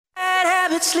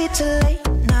Rabbits lead to late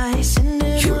nights.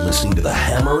 You're listening to the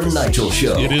Hammer and Nigel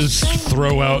Show. It is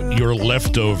throw out your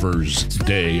leftovers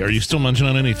day. Are you still munching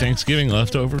on any Thanksgiving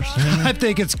leftovers? I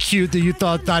think it's cute that you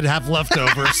thought I'd have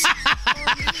leftovers.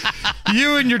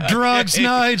 You and your drugs,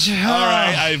 Nige. All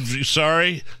right, I'm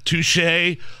sorry. Touche.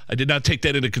 I did not take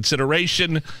that into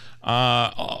consideration.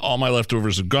 All my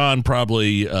leftovers are gone.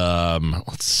 Probably,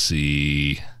 let's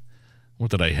see. What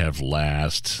did I have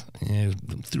last?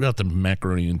 Threw out the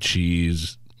macaroni and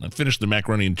cheese. I finished the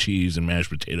macaroni and cheese and mashed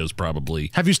potatoes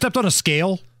probably. Have you stepped on a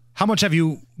scale? How much have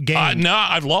you gained? No,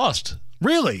 I've lost.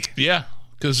 Really? Yeah,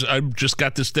 because I've just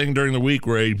got this thing during the week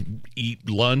where I eat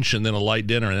lunch and then a light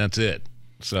dinner, and that's it.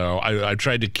 So I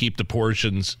tried to keep the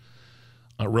portions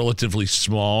relatively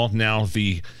small. Now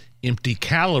the empty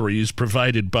calories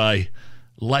provided by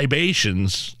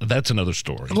libations, that's another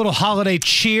story. A little holiday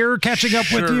cheer catching up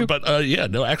with you? But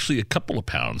actually a couple of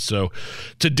pounds. So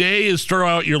today is throw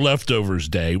out your leftovers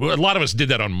day. Well, a lot of us did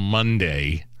that on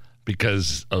Monday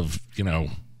because of,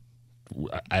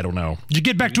 I don't know. You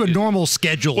get back to a normal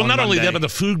schedule. Well, on not only Monday. that, but the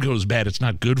food goes bad. It's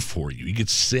not good for you. You get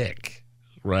sick,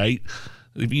 right?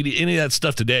 If you eat any of that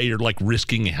stuff today, you're like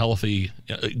risking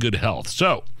good health.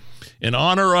 So in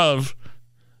honor of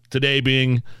today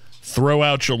being Throw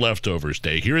Out Your Leftovers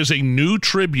Day, here is a new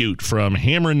tribute from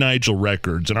Hammer and Nigel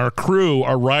Records. And our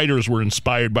writers were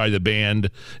inspired by the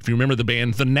band, if you remember the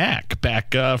band The Knack,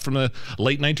 back from the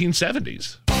late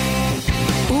 1970s.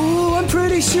 Ooh, I'm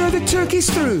pretty sure the turkey's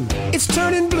through. It's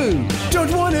turning blue.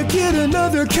 Don't want to get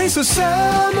another case of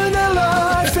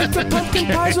salmonella. I think the pumpkin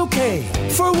pie's okay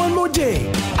for one more day.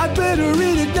 I better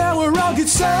eat it now or I'll get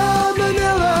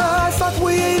salmonella. I thought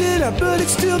we ate it up, but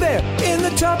it's still there in the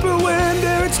Tupperware, and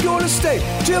there it's gonna stay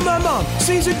till my mom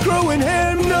sees it growing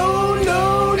hair. No,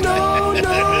 no, no,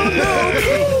 no, no.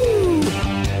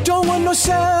 Ooh, don't want no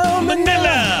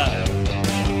salmonella.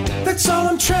 That's all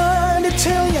I'm trying to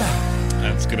tell ya.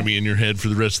 That's going to be in your head for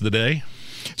the rest of the day.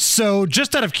 So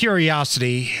just out of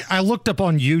curiosity, I looked up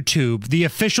on YouTube the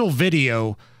official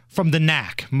video from The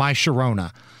Knack, My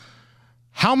Sharona.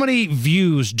 How many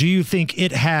views do you think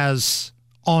it has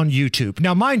on YouTube?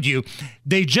 Now, mind you,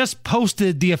 they just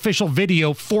posted the official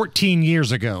video 14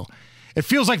 years ago. It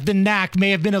feels like The Knack may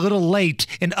have been a little late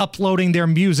in uploading their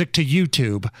music to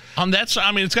YouTube. It's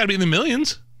got to be in the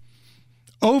millions.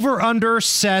 Over under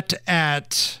set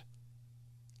at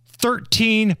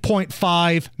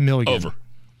 13.5 million. Over.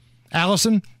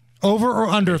 Allison, over or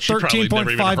under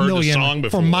 13.5 million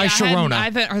for My Sharona? I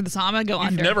haven't heard the song. I'm going to go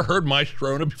under. You've never heard My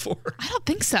Sharona before? I don't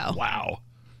think so. Wow.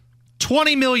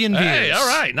 20 million views. Hey, all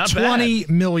right, not bad. 20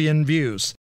 million views.